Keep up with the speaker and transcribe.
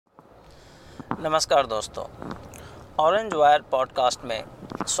नमस्कार दोस्तों, orange wire podcast में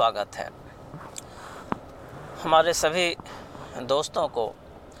स्वागत है। हमारे सभी दोस्तों को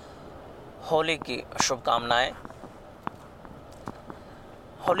होली की शुभकामनाएं।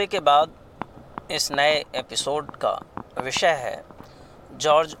 होली के बाद इस नए एपिसोड का विषय है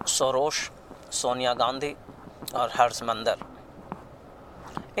जॉर्ज सोरोस, सोनिया गांधी और हर्षमंदर।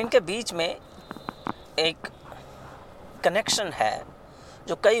 इनके बीच में एक कनेक्शन है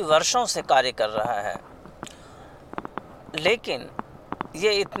जो कई वर्षों से कार्य कर रहा है, लेकिन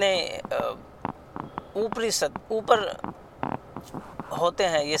ये इतने ऊपर होते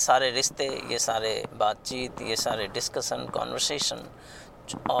हैं ये सारे रिश्ते, ये सारे बातचीत, ये सारे डिस्कशन, कॉन्वर्सेशन।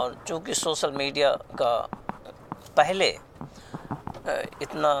 और चूँकि सोशल मीडिया का पहले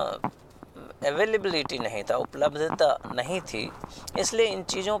इतना अवेलेबिलिटी नहीं था, उपलब्धता नहीं थी, इसलिए इन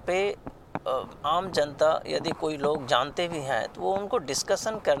चीज़ों पे आम जनता, यदि कोई लोग जानते भी हैं तो वो उनको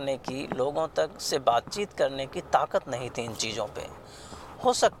डिस्कशन करने की, लोगों तक से बातचीत करने की ताकत नहीं थी इन चीज़ों पे।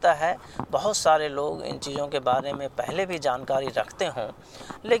 हो सकता है बहुत सारे लोग इन चीज़ों के बारे में पहले भी जानकारी रखते हों,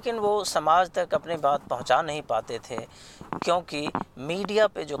 लेकिन वो समाज तक अपनी बात पहुंचा नहीं पाते थे, क्योंकि मीडिया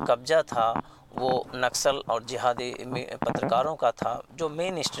पे जो कब्जा था वो नक्सल और जिहादी पत्रकारों का था, जो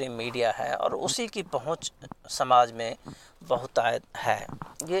मेन स्ट्रीम मीडिया है, और उसी की पहुंच समाज में बहुतायत है।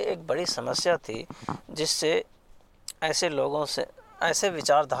 ये एक बड़ी समस्या थी जिससे ऐसे लोगों से, ऐसे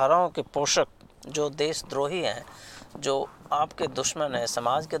विचारधाराओं के पोषक जो देशद्रोही हैं, जो आपके दुश्मन हैं,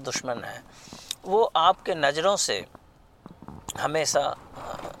 समाज के दुश्मन हैं, वो आपके नज़रों से हमेशा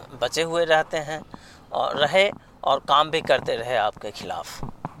बचे हुए रहते हैं और काम भी करते रहे आपके खिलाफ।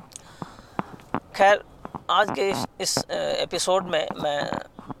 खैर, आज के इस एपिसोड में मैं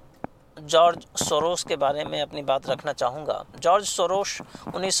जॉर्ज सोरोस के बारे में अपनी बात रखना चाहूँगा। जॉर्ज सोरोस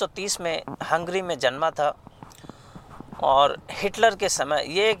 1930 में हंगरी में जन्मा था और हिटलर के समय,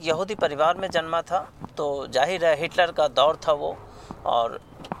 ये एक यहूदी परिवार में जन्मा था, तो जाहिर है हिटलर का दौर था वो, और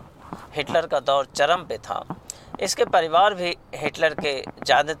हिटलर का दौर चरम पे था। इसके परिवार भी हिटलर के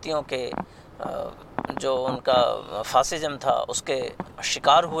ज़्यादतियों के, जो उनका फासिज्म था, उसके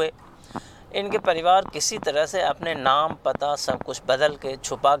शिकार हुए। इनके परिवार किसी तरह से अपने नाम, पता सब कुछ बदल के,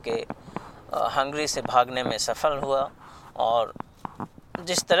 छुपा के हंगरी से भागने में सफल हुआ, और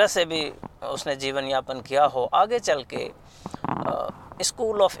जिस तरह से भी उसने जीवन यापन किया हो, आगे चल के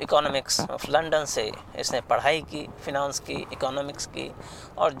school of economics of London से इसने पढ़ाई की, फिनांस की, इकोनॉमिक्स की,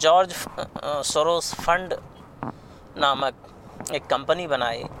 और जॉर्ज सोरोस फंड नामक एक कंपनी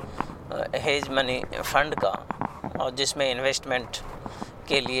बनाई, हेज मनी फंड का, और जिसमें इन्वेस्टमेंट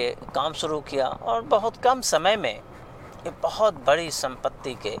के लिए काम शुरू किया, और बहुत कम समय में ये बहुत बड़ी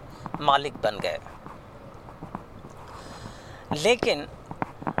संपत्ति के मालिक बन गए। लेकिन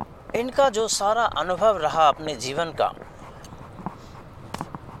इनका जो सारा अनुभव रहा अपने जीवन का,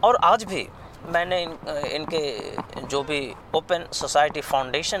 और आज भी मैंने इनके जो भी ओपन सोसाइटी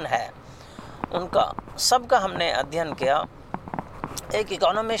फाउंडेशन है उनका सबका हमने अध्ययन किया। एक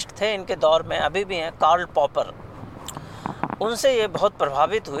इकोनॉमिस्ट थे इनके दौर में, अभी भी हैं, कार्ल पॉपर। उनसे ये बहुत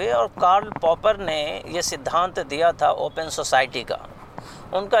प्रभावित हुए, और कार्ल पॉपर ने ये सिद्धांत दिया था ओपन सोसाइटी का।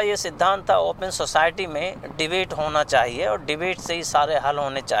 उनका ये सिद्धांत था ओपन सोसाइटी में डिबेट होना चाहिए, और डिबेट से ही सारे हल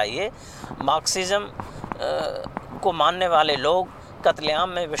होने चाहिए। मार्क्सिज्म को मानने वाले लोग कत्लेआम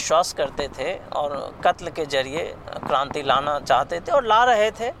में विश्वास करते थे और कत्ल के जरिए क्रांति लाना चाहते थे, और ला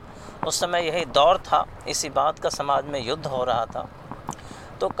रहे थे। उस समय यही दौर था, इसी बात का समाज में युद्ध हो रहा था।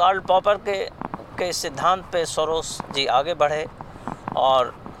 तो कार्ल पॉपर के सिद्धांत पे सोरोस जी आगे बढ़े,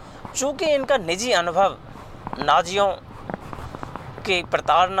 और चूँकि इनका निजी अनुभव नाजियों की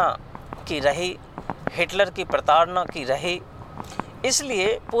प्रताड़ना की रही, हिटलर की प्रताड़ना की रही,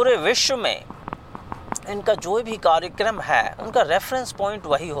 इसलिए पूरे विश्व में इनका जो भी कार्यक्रम है उनका रेफरेंस पॉइंट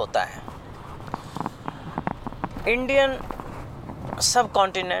वही होता है। इंडियन सब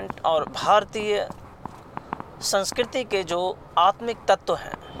कॉन्टिनेंट और भारतीय संस्कृति के जो आत्मिक तत्व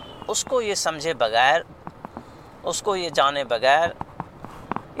हैं उसको ये समझे बगैर, उसको ये जाने बगैर,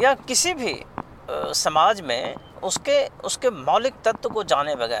 या किसी भी समाज में उसके मौलिक तत्व को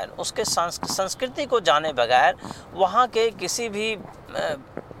जाने बगैर, उसके संस्कृति को जाने बगैर, वहाँ के किसी भी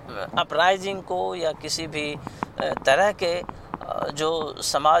अपराइजिंग को या किसी भी तरह के जो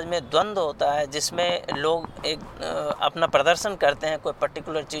समाज में द्वंद्व होता है, जिसमें लोग एक अपना प्रदर्शन करते हैं कोई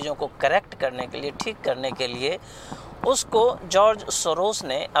पर्टिकुलर चीज़ों को करेक्ट करने के लिए, ठीक करने के लिए, उसको जॉर्ज सोरोस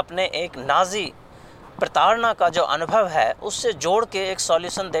ने अपने एक नाजी प्रताड़ना का जो अनुभव है उससे जोड़ के एक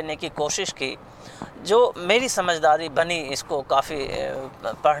सॉल्यूशन देने की कोशिश की, जो मेरी समझदारी बनी इसको काफ़ी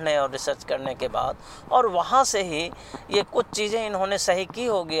पढ़ने और रिसर्च करने के बाद, और वहाँ से ही ये कुछ चीज़ें इन्होंने सही की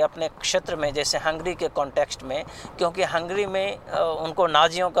होगी अपने क्षेत्र में, जैसे हंगरी के कॉन्टेक्स्ट में, क्योंकि हंगरी में उनको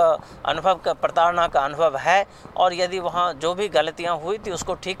नाजियों का अनुभव का प्रताड़ना का अनुभव है, और यदि वहाँ जो भी गलतियाँ हुई थी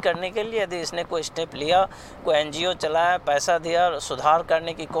उसको ठीक करने के लिए यदि इसने कोई स्टेप लिया, कोई एनजीओ चलाया, पैसा दिया, सुधार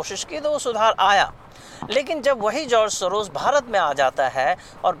करने की कोशिश की, तो वो सुधार आया। लेकिन जब वही जॉर्ज सोरोस भारत में आ जाता है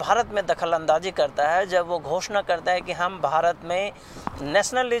और भारत में दखल अंदाजी करता है, जब वो घोषणा करता है कि हम भारत में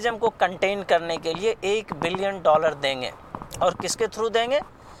नेशनलिज्म को कंटेन करने के लिए $1 बिलियन देंगे, और किसके थ्रू देंगे?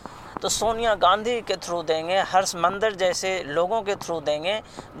 तो सोनिया गांधी के थ्रू देंगे, हर्ष मंदर जैसे लोगों के थ्रू देंगे,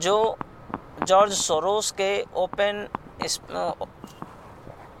 जो जॉर्ज सोरोस के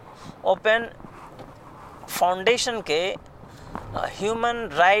ओपन फाउंडेशन के ह्यूमन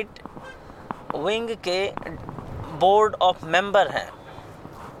राइट विंग के बोर्ड ऑफ मेंबर हैं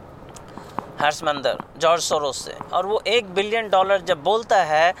हर्ष मंदर जॉर्ज सोरोस से। और वो $1 बिलियन जब बोलता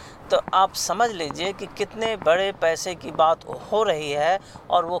है तो आप समझ लीजिए कि कितने बड़े पैसे की बात हो रही है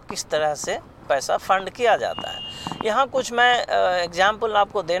और वो किस तरह से पैसा फंड किया जाता है। यहाँ कुछ मैं एग्जाम्पल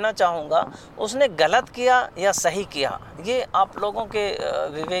आपको देना चाहूँगा। उसने गलत किया या सही किया, ये आप लोगों के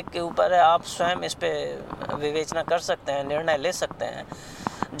विवेक के ऊपर है, आप स्वयं इस पे विवेचना कर सकते हैं, निर्णय ले सकते हैं।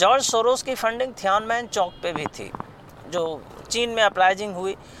 जॉर्ज सोरोस की फंडिंग थियानमेन चौक पे भी थी। जो चीन में अपराइजिंग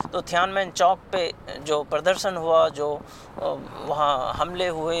हुई तो थियानमेन चौक पे जो प्रदर्शन हुआ, जो वहाँ हमले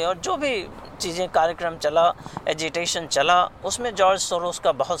हुए और जो भी चीज़ें कार्यक्रम चला, एजिटेशन चला, उसमें जॉर्ज सोरोस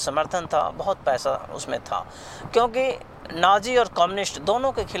का बहुत समर्थन था, बहुत पैसा उसमें था, क्योंकि नाजी और कम्युनिस्ट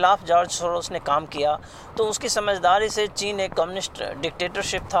दोनों के खिलाफ जॉर्ज सोरोस ने काम किया। तो उसकी समझदारी से चीन एक कम्युनिस्ट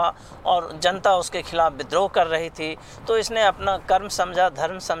डिक्टेटरशिप था और जनता उसके खिलाफ विद्रोह कर रही थी, तो इसने अपना कर्म समझा,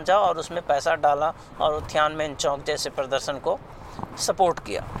 धर्म समझा और उसमें पैसा डाला और थियानमेन चौक जैसे प्रदर्शन को सपोर्ट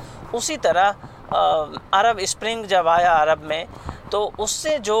किया। उसी तरह अरब स्प्रिंग जब आया अरब में, तो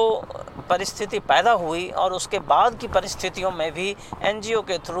उससे जो परिस्थिति पैदा हुई और उसके बाद की परिस्थितियों में भी एनजीओ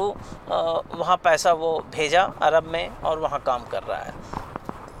के थ्रू वहाँ पैसा वो भेजा अरब में और वहाँ काम कर रहा है।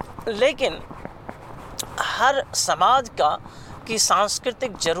 लेकिन हर समाज की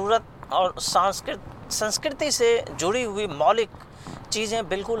सांस्कृतिक ज़रूरत और संस्कृति से जुड़ी हुई मौलिक चीज़ें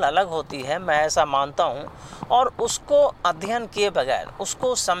बिल्कुल अलग होती है, मैं ऐसा मानता हूँ। और उसको अध्ययन किए बगैर,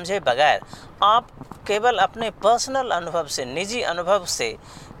 उसको समझे बगैर आप केवल अपने पर्सनल अनुभव से, निजी अनुभव से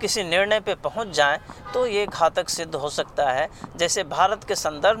किसी निर्णय पे पहुंच जाएं तो ये घातक सिद्ध हो सकता है। जैसे भारत के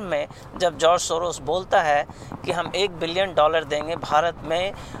संदर्भ में जब जॉर्ज सोरोस बोलता है कि हम $1 बिलियन देंगे भारत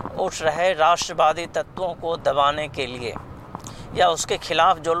में उठ रहे राष्ट्रवादी तत्वों को दबाने के लिए या उसके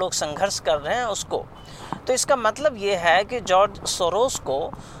खिलाफ जो लोग संघर्ष कर रहे हैं उसको, तो इसका मतलब ये है कि जॉर्ज सोरोस को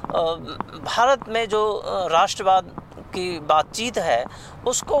भारत में जो राष्ट्रवाद की बातचीत है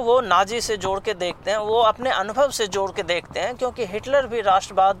उसको वो नाजी से जोड़ के देखते हैं, वो अपने अनुभव से जोड़ के देखते हैं, क्योंकि हिटलर भी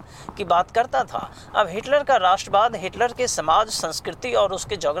राष्ट्रवाद की बात करता था। अब हिटलर का राष्ट्रवाद हिटलर के समाज, संस्कृति और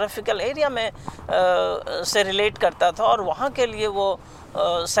उसके जोग्राफिकल एरिया में से रिलेट करता था और वहाँ के लिए वो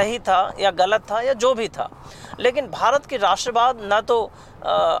सही था या गलत था या जो भी था। लेकिन भारत की राष्ट्रवाद न तो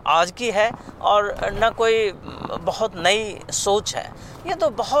आज की है और न कोई बहुत नई सोच है, ये तो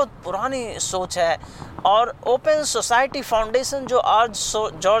बहुत पुरानी सोच है। और ओपन सोसाइटी फाउंडेशन जो आज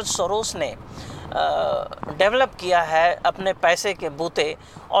जॉर्ज सोरोस ने डेवलप किया है अपने पैसे के बूते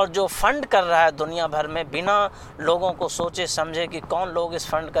और जो फंड कर रहा है दुनिया भर में बिना लोगों को सोचे समझे कि कौन लोग इस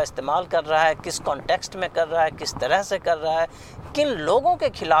फंड का इस्तेमाल कर रहा है, किस कॉन्टेक्स्ट में कर रहा है, किस तरह से कर रहा है, किन लोगों के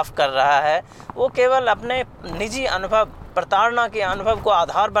खिलाफ कर रहा है, वो केवल अपने निजी अनुभव, प्रताड़ना के अनुभव को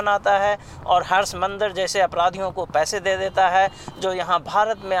आधार बनाता है और हर्ष मंदर जैसे अपराधियों को पैसे दे देता है जो यहाँ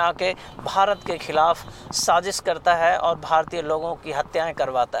भारत में आके भारत के खिलाफ साजिश करता है और भारतीय लोगों की हत्याएं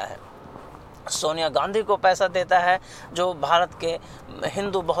करवाता है। सोनिया गांधी को पैसा देता है जो भारत के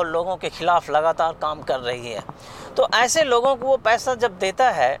हिंदू बहुल लोगों के खिलाफ लगातार काम कर रही है। तो ऐसे लोगों को वो पैसा जब देता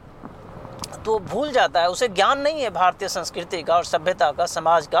है तो भूल जाता है, उसे ज्ञान नहीं है भारतीय संस्कृति का और सभ्यता का,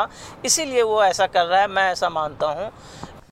 समाज का, इसीलिए वो ऐसा कर रहा है। मैं ऐसा मानता हूँ